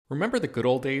Remember the good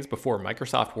old days before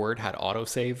Microsoft Word had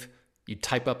autosave? You'd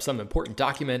type up some important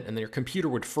document and then your computer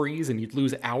would freeze and you'd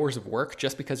lose hours of work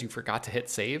just because you forgot to hit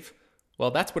save?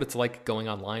 Well, that's what it's like going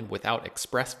online without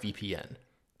ExpressVPN.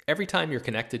 Every time you're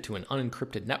connected to an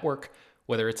unencrypted network,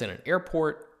 whether it's in an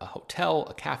airport, a hotel,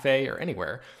 a cafe, or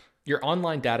anywhere, your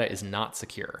online data is not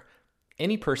secure.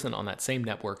 Any person on that same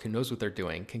network who knows what they're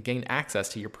doing can gain access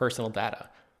to your personal data.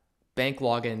 Bank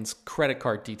logins, credit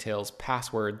card details,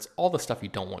 passwords, all the stuff you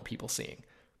don't want people seeing.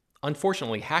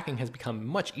 Unfortunately, hacking has become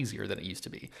much easier than it used to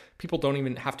be. People don't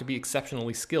even have to be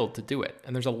exceptionally skilled to do it,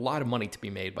 and there's a lot of money to be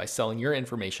made by selling your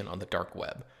information on the dark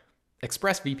web.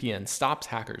 ExpressVPN stops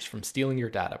hackers from stealing your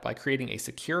data by creating a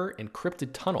secure, encrypted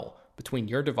tunnel between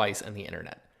your device and the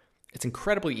internet. It's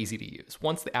incredibly easy to use.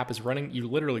 Once the app is running, you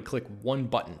literally click one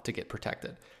button to get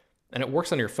protected. And it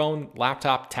works on your phone,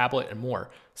 laptop, tablet, and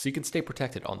more, so you can stay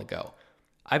protected on the go.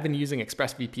 I've been using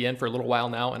ExpressVPN for a little while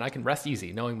now, and I can rest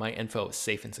easy knowing my info is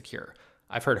safe and secure.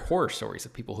 I've heard horror stories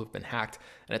of people who've been hacked,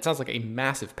 and it sounds like a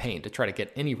massive pain to try to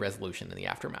get any resolution in the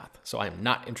aftermath, so I am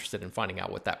not interested in finding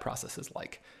out what that process is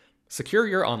like. Secure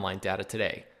your online data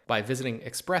today by visiting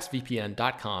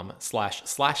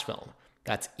expressvpn.com/film.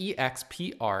 That's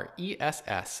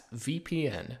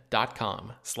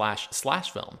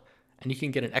expressvpn.com//film, and you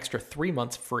can get an extra 3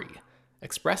 months free.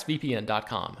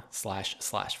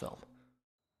 expressvpn.com//film.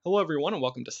 Hello, everyone, and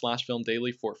welcome to Slash Film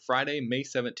Daily for Friday, May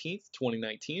 17th,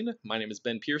 2019. My name is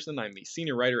Ben Pearson. I'm the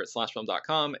senior writer at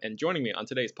slashfilm.com, and joining me on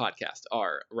today's podcast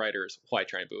are writers Huai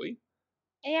Tran Bui.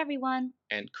 Hey, everyone.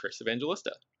 And Chris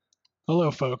Evangelista. Hello,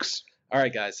 folks. All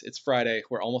right, guys, it's Friday.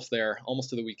 We're almost there,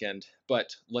 almost to the weekend,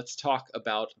 but let's talk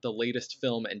about the latest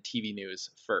film and TV news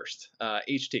first.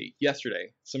 HT,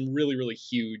 yesterday, some really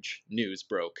huge news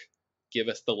broke. Give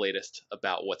us the latest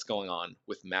about what's going on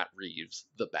with Matt Reeves,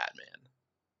 the Batman.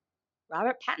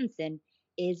 Robert Pattinson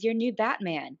is your new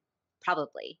Batman,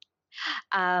 probably.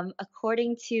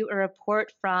 According to a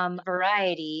report from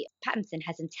Variety, Pattinson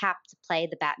has been tapped to play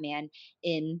the Batman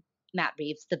in Matt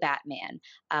Reeves' The Batman,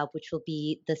 which will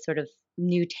be the sort of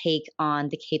new take on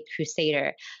the Caped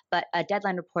Crusader. But a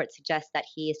Deadline report suggests that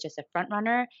he is just a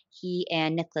frontrunner. He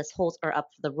and Nicholas Hoult are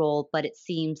up for the role, but it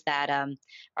seems that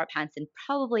Robert Pattinson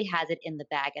probably has it in the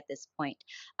bag at this point.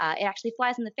 It actually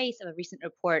flies in the face of a recent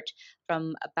report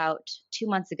from about 2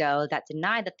 months ago that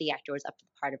denied that the actor was up to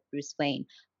the part of Bruce Wayne.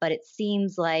 But it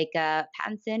seems like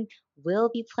Pattinson will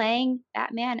be playing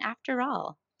Batman after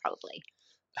all, probably.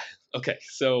 Okay,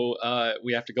 so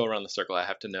we have to go around the circle. I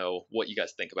have to know what you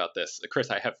guys think about this.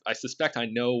 Chris, I suspect I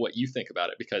know what you think about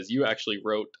it because you actually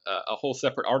wrote a whole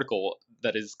separate article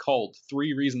that is called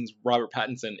 3 Reasons Robert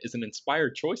Pattinson is an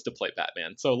Inspired Choice to Play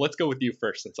Batman. So let's go with you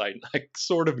first since I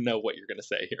sort of know what you're going to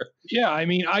say here. Yeah, I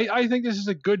mean, I think this is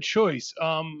a good choice.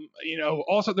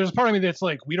 Also, there's a part of me that's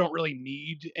like, we don't really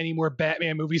need any more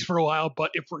Batman movies for a while,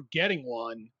 but if we're getting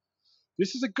one,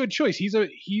 this is a good choice. He's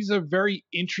a very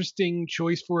interesting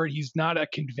choice for it. He's not a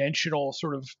conventional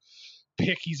sort of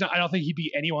pick. I don't think he'd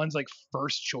be anyone's like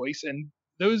first choice. And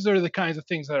those are the kinds of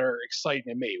things that are exciting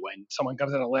to me when someone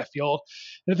comes out of left field.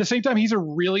 And at the same time, he's a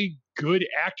really good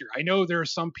actor. I know there are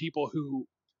some people who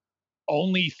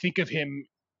only think of him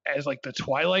as like the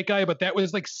Twilight guy, but that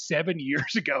was like 7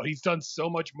 years ago. He's done so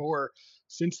much more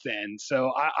since then.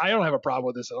 So I don't have a problem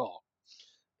with this at all.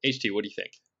 HT, what do you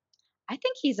think? I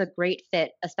think he's a great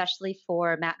fit, especially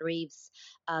for Matt Reeves'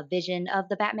 vision of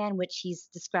the Batman, which he's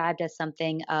described as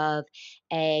something of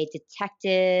a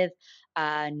detective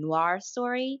noir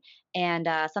story and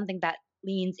something that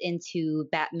leans into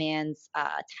Batman's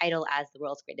title as the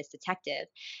world's greatest detective.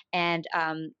 And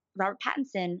Robert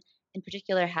Pattinson, in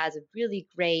particular, has a really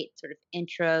great sort of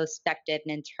introspective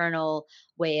and internal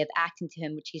way of acting to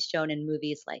him, which he's shown in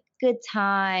movies like Good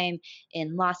Time,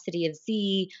 in Lost City of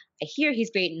Z. I hear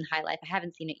he's great in High Life. I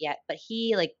haven't seen it yet, but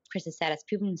he, like Chris has said, has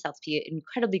proven himself to be an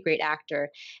incredibly great actor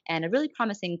and a really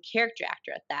promising character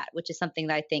actor at that, which is something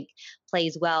that I think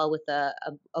plays well with a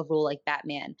role like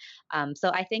Batman. So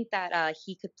I think that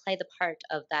he could play the part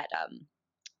of that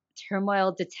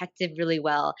turmoil detective really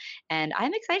well, and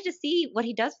I'm excited to see what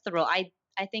he does with the role. I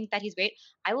think that he's great.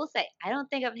 I will say I don't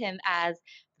think of him as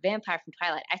the vampire from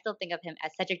Twilight. I still think of him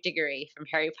as Cedric Diggory from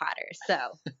Harry Potter. So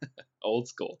Old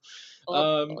school.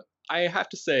 Old school. I have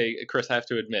to say, Chris, I have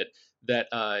to admit that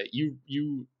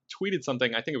you tweeted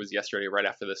something, I think it was yesterday, right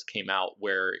after this came out,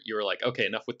 where you were like, okay,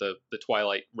 enough with the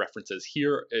Twilight references.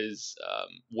 Here is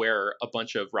where a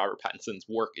bunch of Robert Pattinson's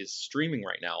work is streaming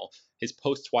right now, his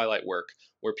post-Twilight work,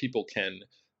 where people can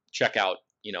check out,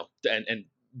 and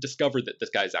discovered that this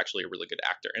guy is actually a really good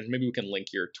actor. And maybe we can link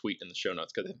your tweet in the show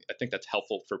notes, because I think that's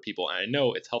helpful for people. And I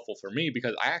know it's helpful for me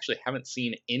because I actually haven't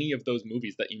seen any of those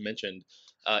movies that you mentioned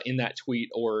in that tweet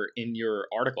or in your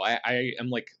article. I am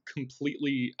like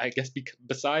completely, I guess,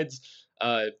 besides,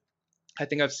 I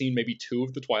think I've seen maybe 2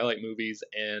 of the Twilight movies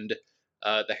and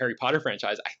the Harry Potter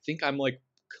franchise. I think I'm like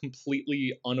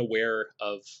completely unaware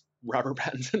of Robert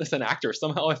Pattinson as an actor.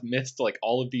 Somehow I've missed like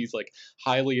all of these like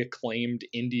highly acclaimed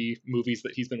indie movies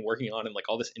that he's been working on, and like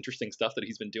all this interesting stuff that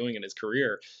he's been doing in his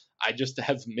career. I just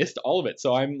have missed all of it.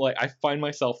 So I'm like, I find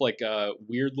myself like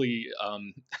weirdly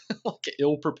like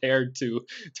ill prepared to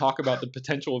talk about the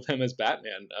potential of him as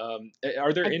Batman.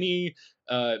 Are there any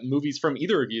movies from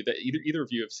either of you that either of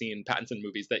you have seen Pattinson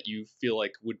movies that you feel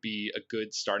like would be a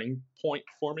good starting point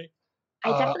for me?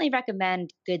 I definitely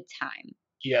recommend Good Time.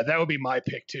 Yeah, that would be my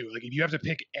pick too. Like if you have to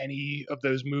pick any of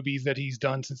those movies that he's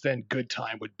done since then, Good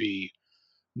Time would be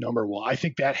number 1. I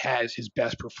think that has his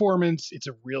best performance. It's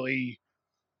a really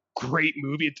great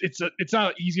movie. It's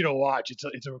not easy to watch. It's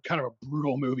a kind of a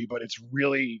brutal movie, but it's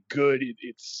really good.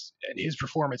 And his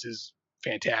performance is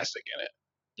fantastic in it.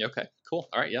 Okay, cool.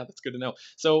 All right, yeah, that's good to know.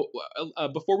 So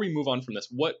before we move on from this,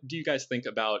 what do you guys think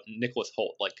about Nicholas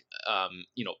Hoult? Like,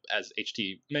 as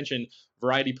HT mentioned,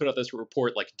 Variety put out this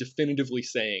report like definitively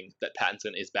saying that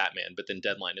Pattinson is Batman, but then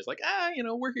Deadline is like,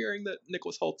 we're hearing that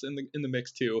Nicholas Hoult's in the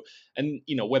mix too. And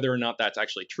whether or not that's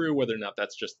actually true, whether or not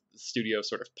that's just the studio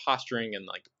sort of posturing and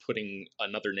like putting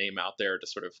another name out there to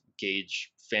sort of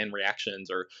gauge fan reactions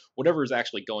or whatever is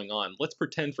actually going on. Let's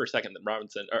pretend for a second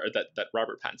that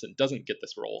Robert Pattinson doesn't get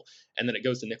this role, and then it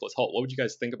goes to Nicholas Hoult. What would you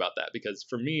guys think about that? Because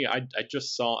for me, I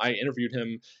interviewed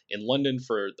him in London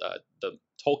for the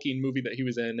Tolkien movie that he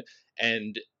was in,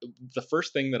 and the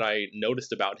first thing that I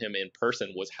noticed about him in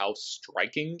person was how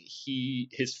striking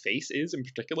his face is in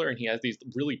particular, and he has these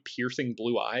really piercing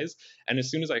blue eyes. And as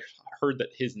soon as I heard that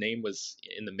his name was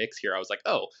in the mix here, I was like,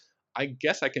 oh, I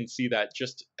guess I can see that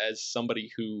just as somebody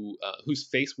whose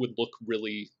face would look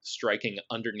really striking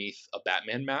underneath a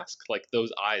Batman mask. Like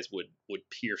those eyes would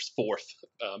pierce forth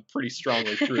pretty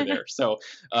strongly through there. So,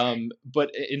 but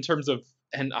in terms of,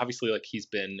 and obviously like he's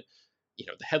been,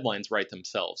 the headlines write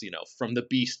themselves, from the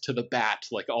Beast to the Bat,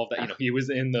 like all of that, he was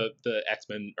in the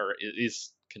X-Men, or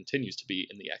continues to be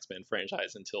in the X-Men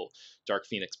franchise until Dark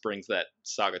Phoenix brings that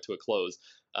saga to a close.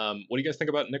 What do you guys think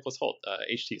about Nicholas Hoult?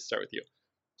 HT, start with you.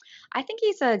 I think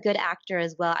he's a good actor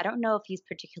as well. I don't know if he's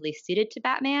particularly suited to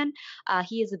Batman.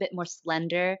 He is a bit more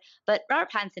slender, but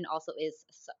Robert Pattinson also is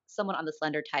someone on the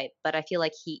slender type. But I feel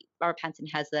like Robert Pattinson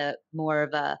has more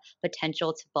of a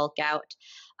potential to bulk out,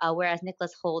 whereas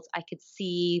Nicholas Hoult I could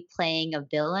see playing a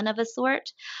villain of a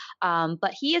sort.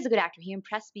 But he is a good actor. He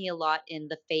impressed me a lot in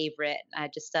The Favorite. I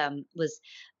just was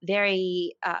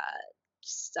very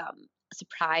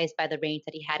surprised by the range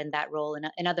that he had in that role and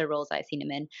in other roles I've seen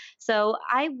him in. So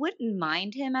I wouldn't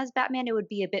mind him as Batman. It would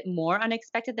be a bit more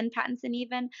unexpected than Pattinson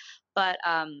even. But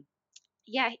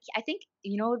yeah, I think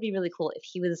it would be really cool if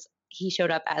he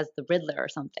showed up as the Riddler or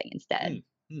something instead.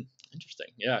 Interesting.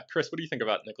 Yeah, Chris, what do you think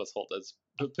about Nicholas Hoult as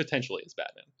potentially as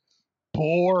Batman?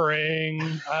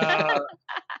 Boring.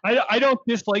 I don't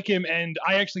dislike him, and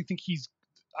I actually think he's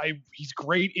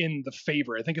great in The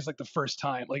Favorite. I think it's like the first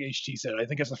time, like HT said, I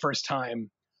think it's the first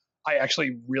time I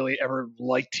actually really ever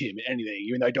liked him in anything,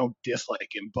 even though I don't dislike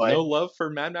him. But no love for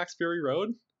Mad Max Fury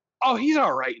Road? Oh, he's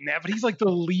all right in that, but he's like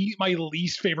my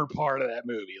least favorite part of that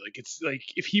movie. Like it's like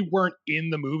if he weren't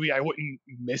in the movie, I wouldn't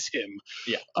miss him.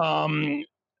 Yeah. I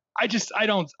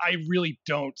really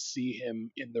don't see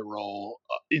him in the role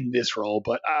in this role,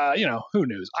 but who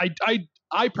knows?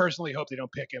 I personally hope they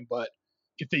don't pick him, but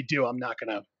if they do, I'm not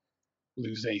gonna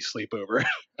lose any sleep over it.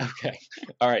 Okay.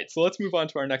 All right. So let's move on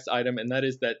to our next item, and that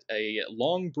is that a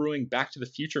long brewing Back to the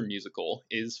Future musical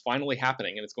is finally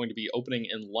happening, and it's going to be opening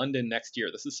in London next year.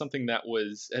 This is something that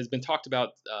has been talked about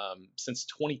since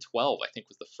 2012. I think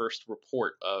was the first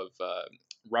report of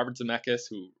Robert Zemeckis,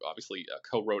 who obviously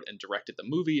co-wrote and directed the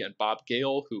movie, and Bob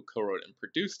Gale, who co-wrote and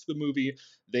produced the movie.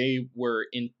 They were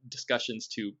in discussions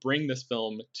to bring this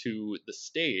film to the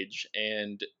stage,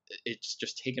 and it's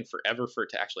just taken forever for it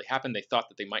to actually happen. They thought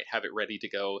that they might have it ready to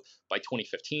go by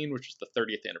 2015, which was the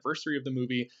 30th anniversary of the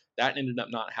movie. That ended up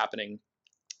not happening.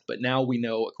 But now we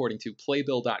know, according to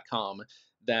Playbill.com,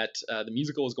 that the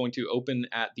musical is going to open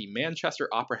at the Manchester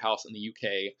Opera House in the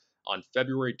UK on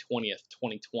February 20th,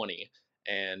 2020.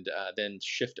 and then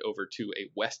shift over to a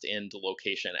West End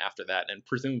location after that. And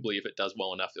presumably, if it does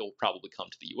well enough, it will probably come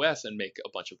to the U.S. and make a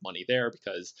bunch of money there,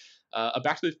 because a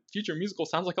Back to the Future musical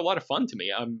sounds like a lot of fun to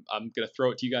me. I'm gonna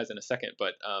throw it to you guys in a second,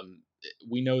 but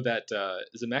we know that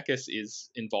Zemeckis is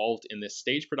involved in this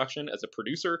stage production as a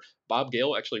producer. Bob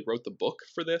Gale actually wrote the book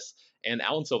for this, and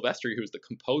Alan Silvestri, who's the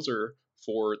composer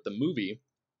for the movie,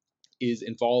 is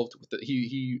involved with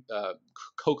he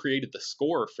co-created the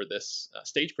score for this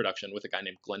stage production with a guy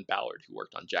named Glenn Ballard, who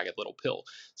worked on Jagged Little Pill.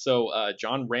 So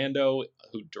John Rando,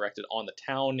 who directed On the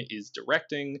Town, is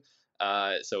directing.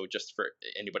 So just for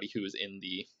anybody who is in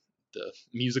the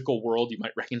musical world, you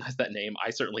might recognize that name. I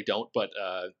certainly don't, but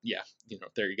yeah,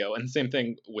 there you go. And the same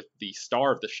thing with the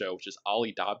star of the show, which is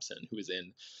Ollie Dobson, who is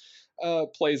in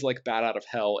plays like Bat Out of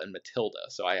Hell and Matilda.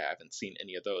 So I haven't seen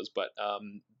any of those, but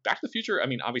Back to the Future, I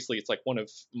mean, obviously it's like one of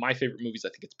my favorite movies. I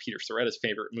think it's Peter Soretta's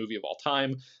favorite movie of all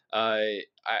time. I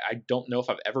don't know if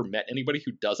I've ever met anybody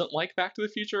who doesn't like Back to the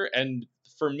Future. And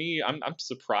for me, I'm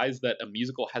surprised that a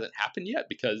musical hasn't happened yet,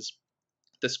 because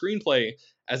the screenplay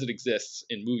as it exists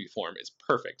in movie form is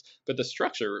perfect, but the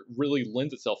structure really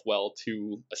lends itself well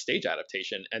to a stage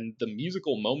adaptation, and the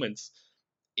musical moments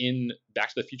in Back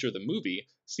to the Future the movie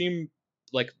seem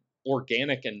like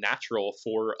organic and natural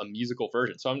for a musical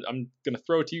version. So I'm going to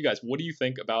throw it to you guys. What do you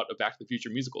think about a Back to the Future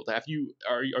musical?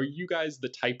 Are you guys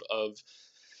the type of,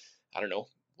 I don't know,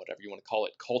 whatever you want to call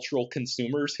it, cultural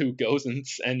consumers who goes and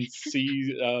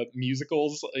see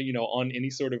musicals, on any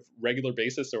sort of regular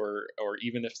basis, or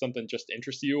even if something just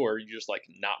interests you, or you're just like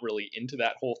not really into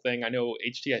that whole thing? I know,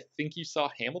 HT, I think you saw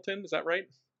Hamilton. Is that right?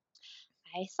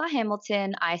 I saw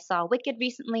Hamilton. I saw Wicked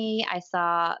recently. I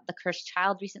saw The Cursed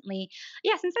Child recently.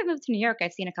 Yeah, since I moved to New York,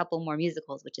 I've seen a couple more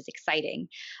musicals, which is exciting.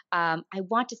 I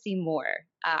want to see more.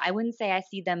 I wouldn't say I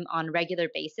see them on a regular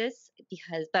basis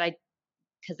because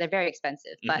they're very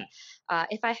expensive. Mm-hmm. But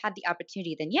if I had the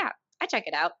opportunity, then yeah, I check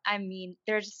it out. I mean,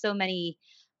 there's just so many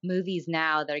movies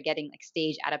now that are getting like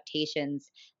stage adaptations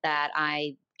that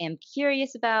I am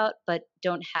curious about, but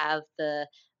don't have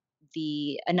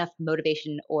the enough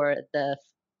motivation or the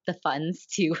funds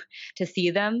to see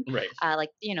them. Right.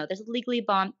 There's a Legally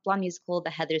Blonde musical, the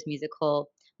Heathers musical,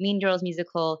 Mean Girls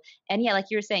musical, and yeah, like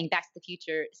you were saying, Back to the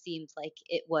Future seems like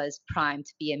it was primed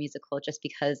to be a musical just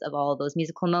because of all those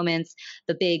musical moments.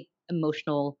 The big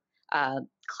emotional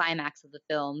climax of the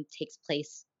film takes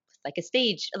place like a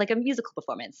stage, like a musical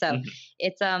performance. So Mm-hmm.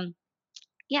 it's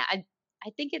yeah, I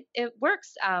think it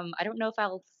works. I don't know if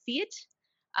I'll see it.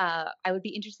 I would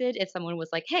be interested if someone was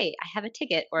like, "Hey, I have a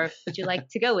ticket, or would you like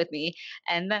to go with me?"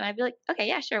 And then I'd be like, "Okay,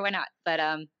 yeah, sure, why not?" But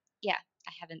yeah,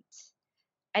 I haven't.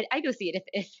 I'd go see it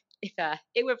if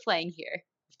it were playing here.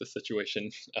 If the situation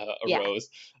Yeah. arose.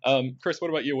 Chris, what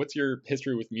about you? What's your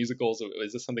history with musicals?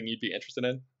 Is this something you'd be interested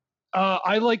in?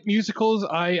 I like musicals.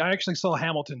 I actually saw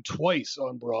Hamilton twice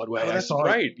on Broadway. Oh, that's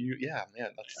right. Yeah,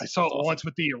 man. I saw it awesome. once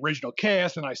with the original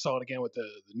cast, and I saw it again with the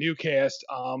new cast.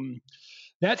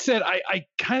 That said, I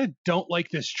kind of don't like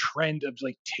this trend of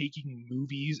like taking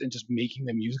movies and just making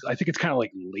them musical. I think it's kind of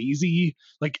like lazy.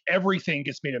 Like everything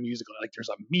gets made a musical. Like there's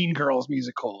a Mean Girls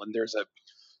musical, and there's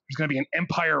going to be an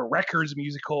Empire Records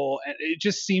musical, and it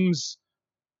just seems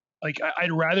like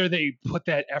I'd rather they put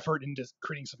that effort into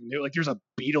creating something new. Like there's a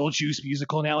Beetlejuice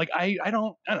musical now. Like I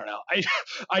don't know.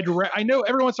 I know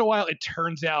every once in a while it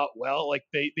turns out well. Like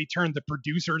they turned the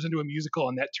producers into a musical,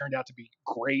 and that turned out to be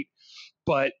great.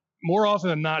 But more often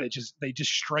than not, they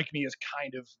just strike me as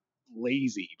kind of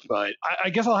lazy. But I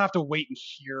guess I'll have to wait and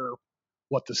hear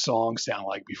what the songs sound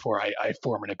like before I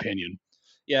form an opinion.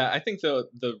 Yeah, I think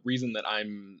the reason that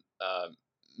I'm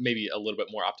maybe a little bit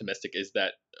more optimistic is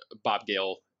that Bob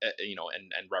Gale,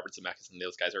 and Robert Zemeckis and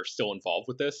those guys are still involved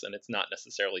with this, and it's not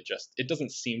necessarily just. It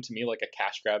doesn't seem to me like a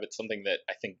cash grab. It's something that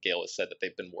I think Gale has said that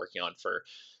they've been working on for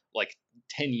like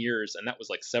 10 years, and that was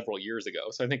like several years ago.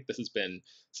 So I think this has been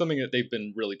something that they've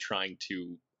been really trying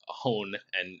to hone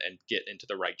and get into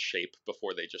the right shape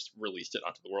before they just released it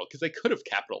onto the world, because they could have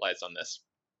capitalized on this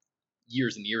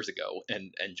years and years ago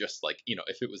and just like,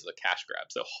 if it was a cash grab.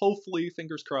 So hopefully,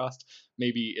 fingers crossed,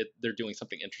 maybe they're doing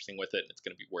something interesting with it and it's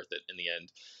going to be worth it in the end.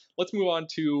 Let's move on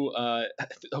to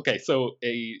okay, so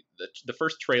the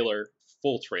first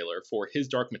full trailer for His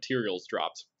Dark Materials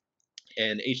dropped.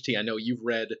 And HT, I know you've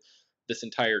read this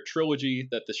entire trilogy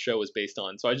that the show is based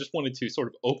on, so I just wanted to sort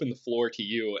of open the floor to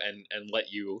you and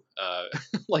let you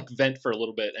like vent for a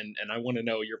little bit, and I want to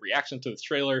know your reaction to this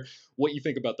trailer, what you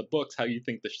think about the books, how you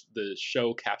think the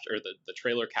show the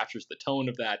trailer captures the tone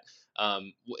of that.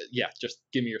 Yeah, just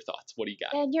give me your thoughts. What do you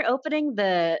got? And you're opening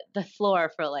the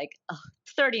floor for like a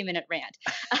 30-minute rant.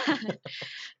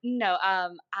 No,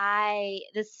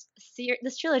 this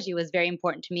trilogy was very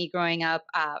important to me growing up.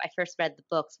 I first read the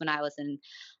books when I was in,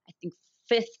 I think,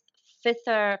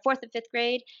 fourth and fifth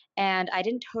grade, and I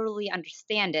didn't totally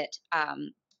understand it.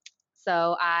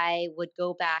 So I would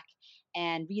go back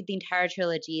and read the entire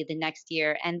trilogy the next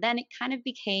year. And then it kind of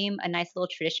became a nice little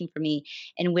tradition for me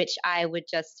in which I would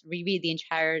just reread the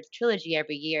entire trilogy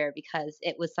every year because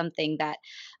it was something that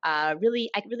I really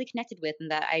connected with and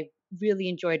that I really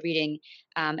enjoyed reading,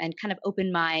 and kind of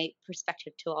opened my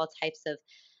perspective to all types of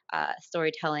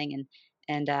storytelling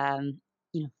and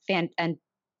fan and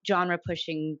genre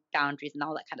pushing boundaries and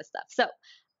all that kind of stuff. So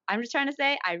I'm just trying to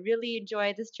say I really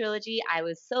enjoyed this trilogy. I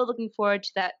was so looking forward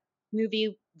to that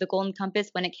movie, The Golden Compass,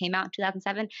 when it came out in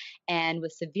 2007, and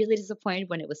was severely disappointed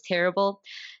when it was terrible.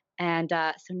 And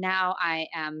so now I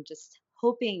am just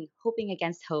hoping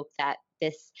against hope that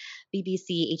this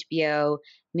BBC HBO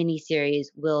miniseries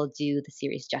will do the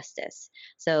series justice.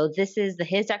 So this is the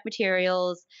His Dark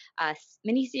Materials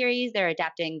miniseries. They're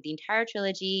adapting the entire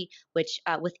trilogy, which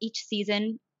with each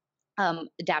season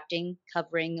adapting,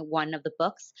 covering one of the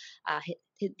books,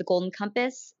 The Golden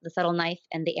Compass, The Subtle Knife,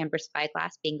 and The Amber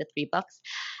Spyglass being the three books.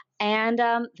 And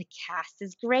the cast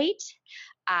is great.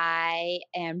 I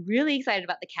am really excited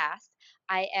about the cast.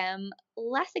 I am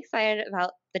less excited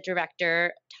about the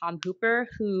director, Tom Hooper,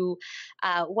 who,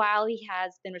 while he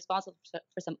has been responsible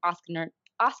for some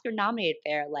Oscar-nominated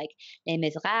fare like Les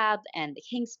Miserables and The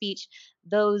King's Speech,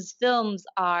 those films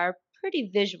are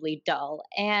pretty visually dull.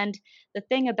 And the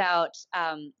thing about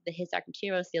the His Dark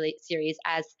Materials series,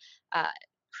 as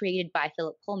created by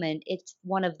Philip Pullman, it's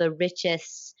one of the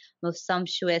richest, most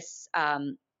sumptuous,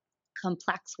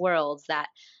 complex worlds that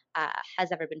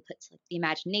has ever been put to the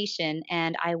imagination.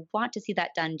 And I want to see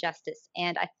that done justice.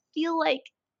 And I feel like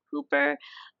Hooper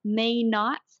may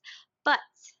not. But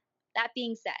that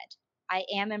being said, I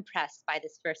am impressed by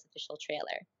this first official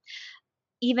trailer,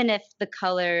 even if the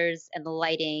colors and the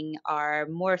lighting are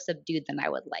more subdued than I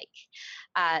would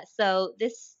like. So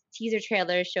this teaser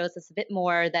trailer shows us a bit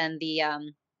more than the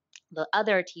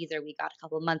other teaser we got a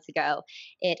couple of months ago.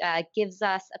 It gives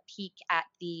us a peek at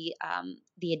the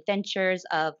adventures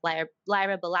of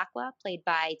Lyra Belacqua, played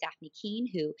by Daphne Keane,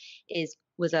 who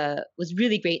was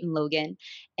really great in Logan,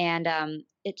 and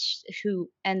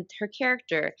her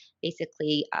character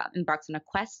basically embarks on a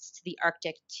quest to the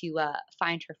Arctic to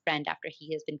find her friend after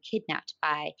he has been kidnapped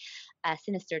by a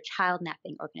sinister child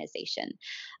napping organization.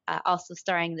 Also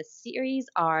starring in the series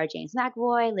are James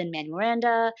McAvoy, Lin-Manuel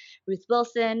Miranda, Ruth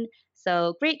Wilson.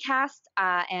 So great cast,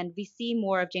 and we see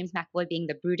more of James McAvoy being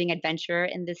the brooding adventurer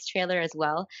in this trailer as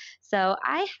well. So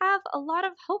I have a lot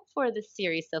of hope for this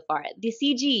series so far. The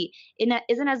CG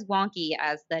isn't as wonky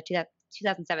as the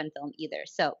 2007 film either.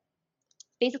 So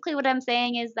basically what I'm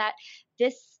saying is that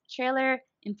this trailer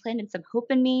implanted some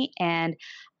hope in me, and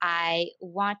I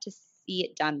want to see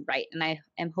it done right, and I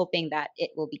am hoping that it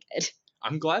will be good.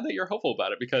 I'm glad that you're hopeful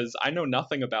about it because I know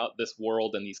nothing about this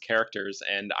world and these characters,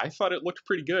 and I thought it looked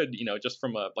pretty good, just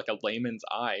from a layman's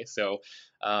eye. So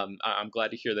I'm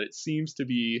glad to hear that it seems to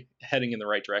be heading in the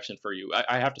right direction for you.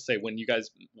 I have to say, when you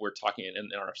guys were talking in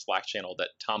our Slack channel that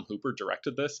Tom Hooper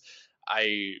directed this,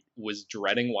 I was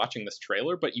dreading watching this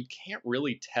trailer, but you can't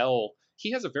really tell.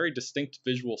 He has a very distinct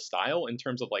visual style in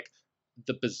terms of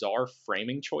the bizarre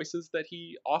framing choices that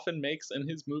he often makes in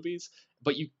his movies,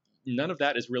 but none of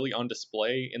that is really on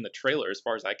display in the trailer as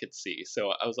far as I could see.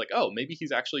 So I was like, oh, maybe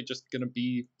he's actually just going to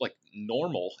be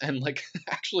normal and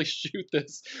actually shoot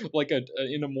this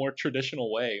in a more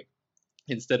traditional way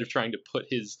instead of trying to put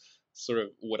his sort of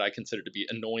what I consider to be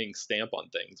annoying stamp on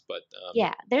things. But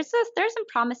yeah, there's some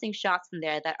promising shots in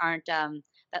there that aren't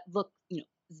that look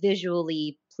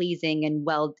visually pleasing and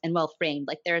well framed.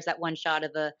 Like there's that one shot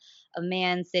of a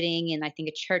man sitting in, I think,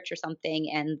 a church or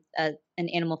something, and an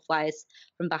animal flies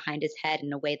from behind his head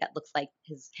in a way that looks like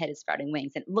his head is sprouting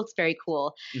wings, and it looks very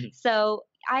cool. Mm-hmm. So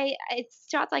it's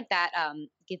shots like that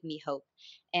give me hope,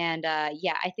 and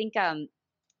yeah, I think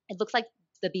it looks like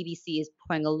the BBC is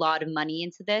pouring a lot of money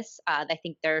into this. I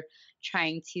think they're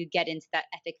trying to get into that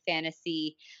epic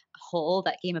fantasy hole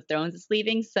that Game of Thrones is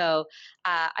leaving. So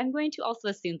I'm going to also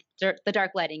assume the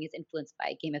dark lighting is influenced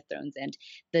by Game of Thrones and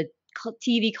the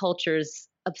TV culture's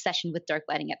obsession with dark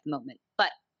lighting at the moment. But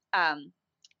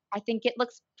I think it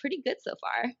looks pretty good so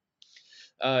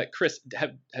far. Chris,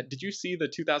 did you see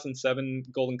the 2007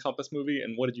 Golden Compass movie,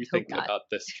 and what did you think about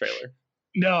this trailer?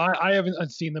 No, I haven't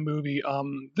seen the movie.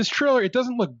 This trailer, it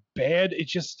doesn't look bad.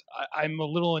 It's just I'm a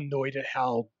little annoyed at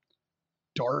how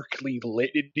darkly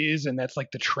lit it is, and that's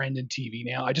like the trend in TV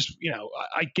now. I just,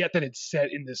 I get that it's set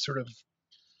in this sort of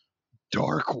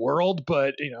dark world,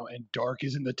 but and dark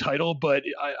is in the title, but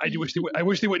I wish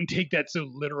they wouldn't take that so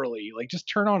literally. Like, just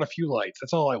turn on a few lights.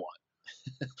 That's all I want.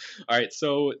 All right,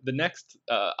 so the next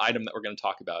item that we're going to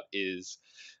talk about is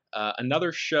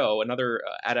another show, another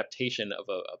adaptation of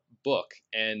a book.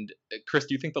 And Chris,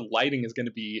 do you think the lighting is going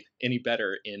to be any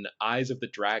better in Eyes of the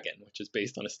Dragon, which is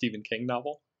based on a Stephen King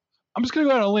novel? I'm just going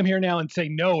to go out on a limb here now and say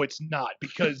no, it's not,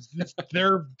 because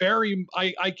they're very.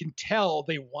 I can tell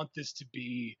they want this to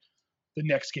be the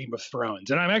next Game of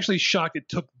Thrones, and I'm actually shocked it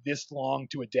took this long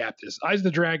to adapt this. Eyes of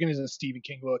the Dragon is a Stephen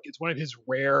King book. It's one of his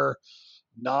rare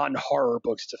non-horror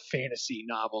books. It's a fantasy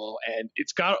novel, and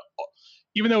it's got,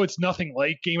 even though it's nothing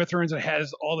like Game of Thrones, it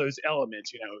has all those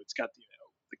elements. It's got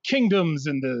the kingdoms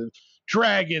and the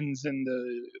dragons and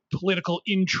the political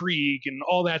intrigue and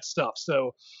all that stuff.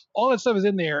 So all that stuff is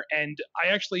in there, and I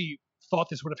actually thought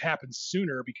this would have happened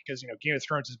sooner because Game of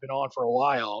Thrones has been on for a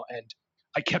while, and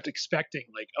I kept expecting,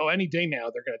 like, oh, any day now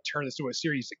they're going to turn this into a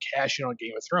series to cash in on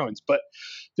Game of Thrones, but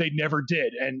they never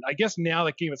did. And I guess now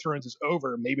that Game of Thrones is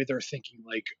over, maybe they're thinking,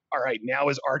 like, all right, now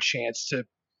is our chance to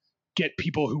get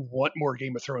people who want more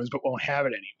Game of Thrones but won't have it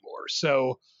anymore.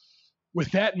 So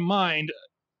with that in mind,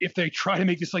 if they try to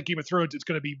make this like Game of Thrones, it's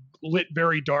going to be lit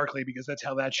very darkly because that's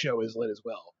how that show is lit as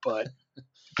well. But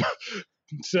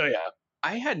so, yeah.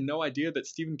 I had no idea that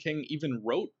Stephen King even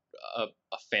wrote a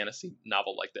fantasy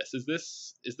novel like this. Is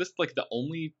this like the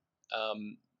only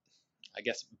I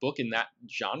guess book in that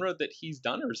genre that he's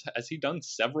done, or has he done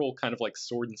several kind of like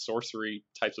sword and sorcery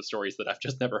types of stories that I've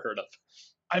just never heard of?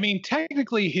 I mean,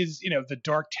 technically his, the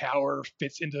Dark Tower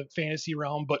fits into fantasy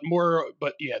realm, but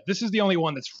yeah, this is the only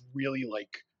one that's really like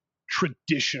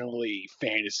traditionally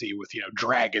fantasy with,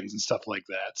 dragons and stuff like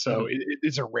that. So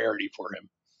it's a rarity for him.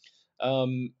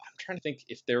 I'm trying to think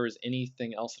if there was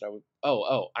anything else that I would.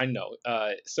 Oh, I know.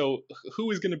 So who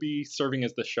is going to be serving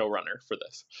as the showrunner for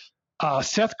this?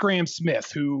 Seth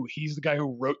Grahame-Smith, he's the guy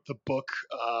who wrote the book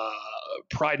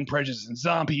Pride and Prejudice and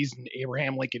Zombies and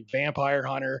Abraham Lincoln Vampire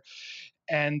Hunter,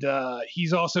 and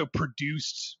he's also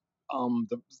produced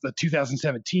the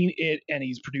 2017 It, and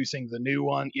he's producing the new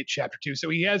one, It Chapter 2. So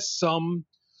he has some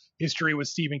history with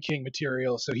Stephen King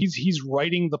material. So he's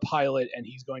writing the pilot, and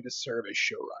he's going to serve as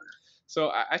showrunner. So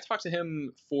I talked to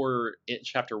him for It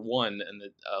Chapter 1 and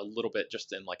a little bit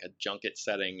just in like a junket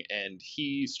setting, and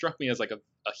he struck me as like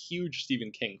a huge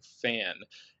Stephen King fan.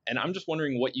 And I'm just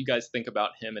wondering what you guys think about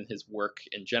him and his work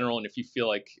in general, and if you feel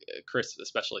like, Chris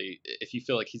especially, if you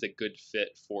feel like he's a good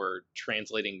fit for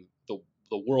translating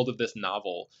the world of this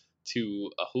novel to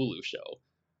a Hulu show.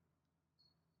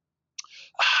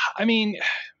 I mean,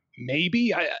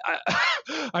 maybe.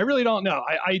 I really don't know.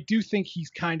 I do think he's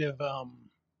kind of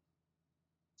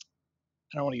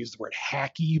I don't want to use the word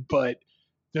hacky, but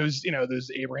those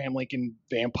Abraham Lincoln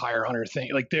Vampire Hunter thing,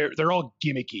 like they're all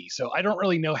gimmicky. So I don't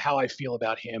really know how I feel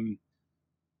about him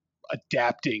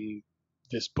adapting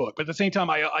this book. But at the same time,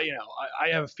 I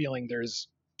have a feeling there's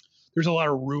a lot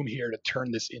of room here to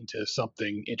turn this into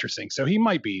something interesting. So he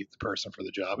might be the person for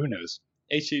the job. Who knows?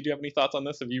 HT, do you have any thoughts on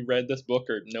this? Have you read this book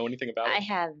or know anything about it? I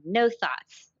have no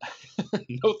thoughts.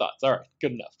 No thoughts. All right,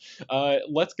 good enough.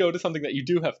 Let's go to something that you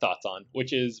do have thoughts on,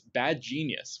 which is Bad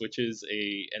Genius, which is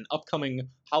an upcoming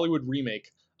Hollywood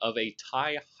remake of a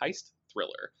Thai heist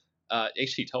thriller.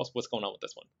 HT, tell us what's going on with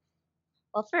this one.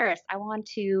 Well, first, I want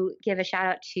to give a shout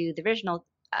out to the original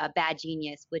Bad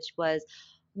Genius, which was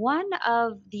one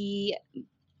of the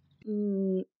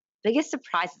biggest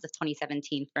surprises of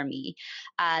 2017 for me.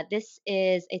 This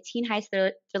is a teen heist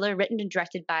thriller written and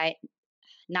directed by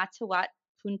Natawat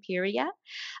Poonpiriya.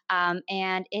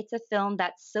 And it's a film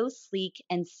that's so sleek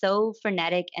and so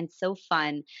frenetic and so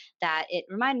fun that it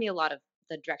reminded me a lot of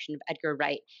the direction of Edgar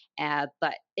Wright.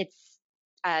 But it's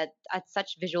at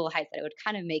such visual heights that it would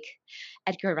kind of make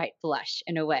Edgar Wright blush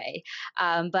in a way.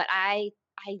 But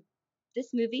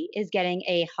this movie is getting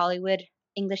a Hollywood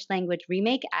English language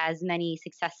remake, as many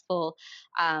successful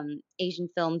Asian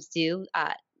films do.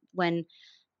 When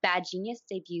Bad Genius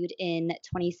debuted in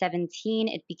 2017,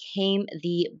 it became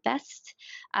the best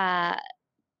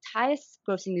highest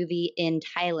grossing movie in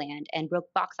Thailand and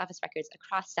broke box office records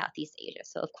across Southeast Asia.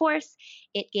 So, of course,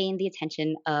 it gained the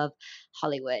attention of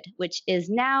Hollywood, which is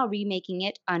now remaking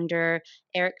it under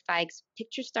Eric Feig's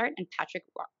Picture Start and Patrick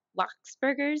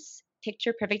Wachsberger's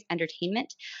Picture Perfect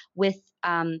Entertainment, with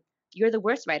You're the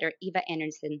Worst writer, Eva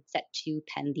Anderson, set to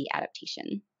pen the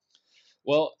adaptation.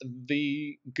 Well,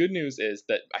 the good news is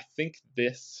that I think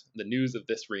the news of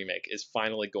this remake is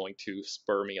finally going to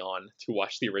spur me on to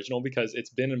watch the original, because it's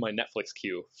been in my Netflix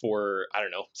queue for, I don't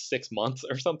know, 6 months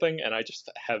or something. And I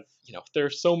just have,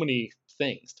 there's so many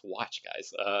things to watch,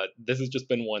 guys. This has just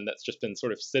been one that's just been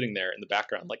sort of sitting there in the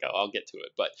background, like, oh, I'll get to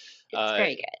it. But It's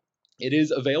very good. it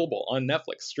is available on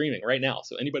Netflix streaming right now.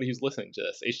 So anybody who's listening to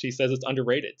this, HT says it's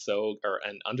underrated,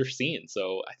 and underseen.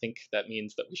 So I think that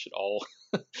means that we should all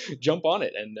jump on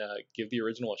it and give the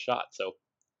original a shot. So,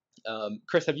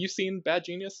 Chris, have you seen Bad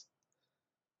Genius?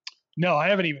 No, I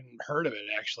haven't even heard of it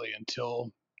actually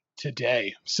until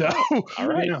today. So, all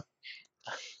right.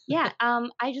 Yeah,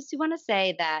 I just do want to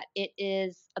say that it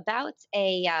is about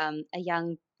a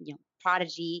young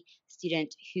prodigy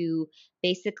student who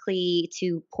basically,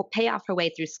 to pay off her way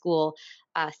through school,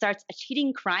 starts a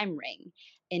cheating crime ring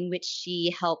in which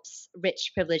she helps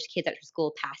rich privileged kids at her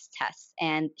school pass tests,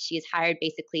 and she is hired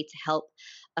basically to help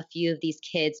a few of these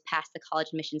kids pass the college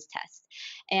admissions test.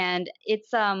 And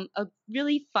it's a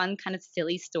really fun, kind of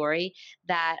silly story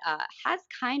that has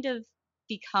kind of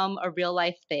become a real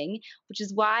life thing, which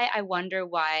is why I wonder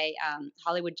why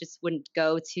Hollywood just wouldn't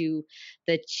go to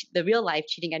the real life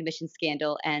cheating admission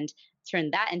scandal and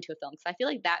turn that into a film. Because I feel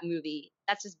like that movie,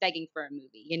 that's just begging for a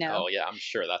movie, Oh yeah, I'm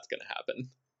sure that's gonna happen.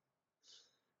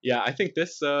 Yeah, I think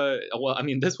this.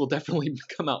 This will definitely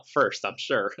come out first, I'm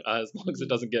sure, as long as it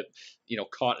doesn't get,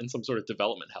 caught in some sort of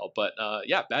development hell. But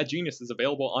yeah, Bad Genius is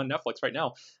available on Netflix right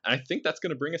now, and I think that's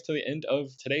going to bring us to the end of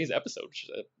today's episode, which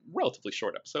is a relatively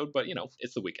short episode, but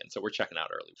it's the weekend, so we're checking out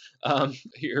early.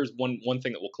 Here's one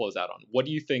thing that we'll close out on. What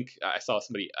do you think? I saw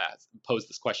somebody pose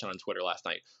this question on Twitter last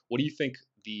night. What do you think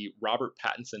the Robert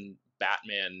Pattinson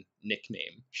Batman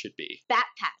nickname should be? Bat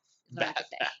Pat. Bat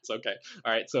Pats. Okay.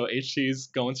 All right. So HT's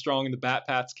going strong in the Bat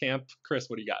Pats camp. Chris,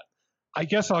 what do you got? I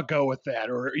guess I'll go with that,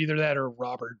 or either that or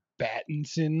Robert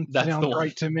Pattinson. That's sounds the one.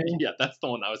 right to me. Yeah, that's the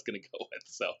one I was going to go with.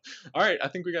 So, all right, I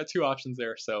think we got two options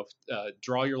there. So,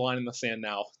 draw your line in the sand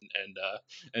now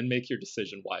and make your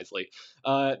decision wisely.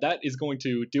 That is going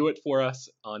to do it for us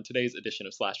on today's edition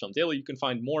of Slash Film Daily. You can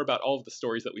find more about all of the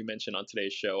stories that we mentioned on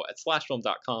today's show at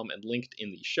slashfilm.com and linked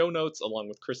in the show notes, along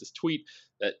with Chris's tweet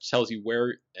that tells you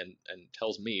where and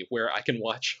tells me where I can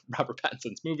watch Robert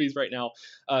Pattinson's movies right now.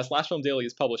 Slash Film Daily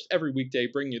is published every weekday,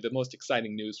 bringing you the most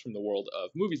exciting news from the world of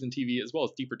movies and TV, as well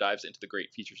as deeper dives into the great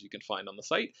features you can find on the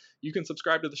site. You can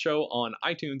subscribe to the show on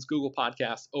iTunes, Google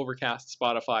Podcasts, Overcast,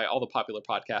 Spotify, all the popular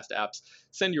podcast apps.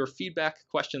 Send your feedback,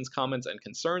 questions, comments, and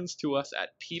concerns to us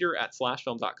at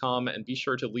peter@slashfilm.com, and be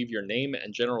sure to leave your name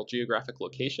and general geographic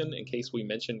location in case we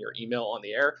mention your email on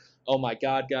the air. Oh my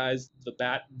God, guys, the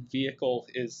Bat vehicle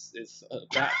is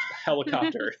Bat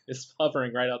helicopter is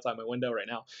hovering right outside my window right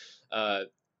now.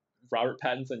 Robert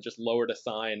Pattinson just lowered a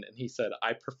sign and he said,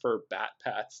 "I prefer Bat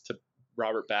Pats to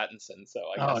Robert Pattinson." So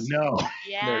I guess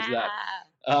there's that.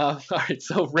 All right,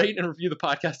 so rate and review the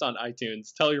podcast on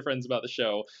iTunes. Tell your friends about the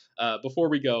show. Before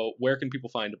we go, where can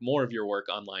people find more of your work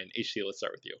online? HT, let's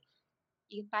start with you.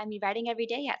 You can find me writing every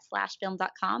day at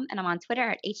slashfilm.com, and I'm on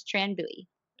Twitter at htranbui.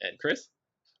 And Chris?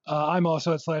 I'm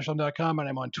also at slashfilm.com, and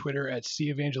I'm on Twitter at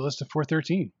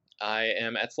cevangelista413. I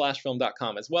am at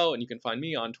slashfilm.com as well, and you can find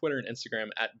me on Twitter and Instagram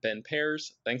at Ben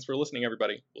Pears. Thanks for listening,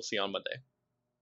 everybody. We'll see you on Monday.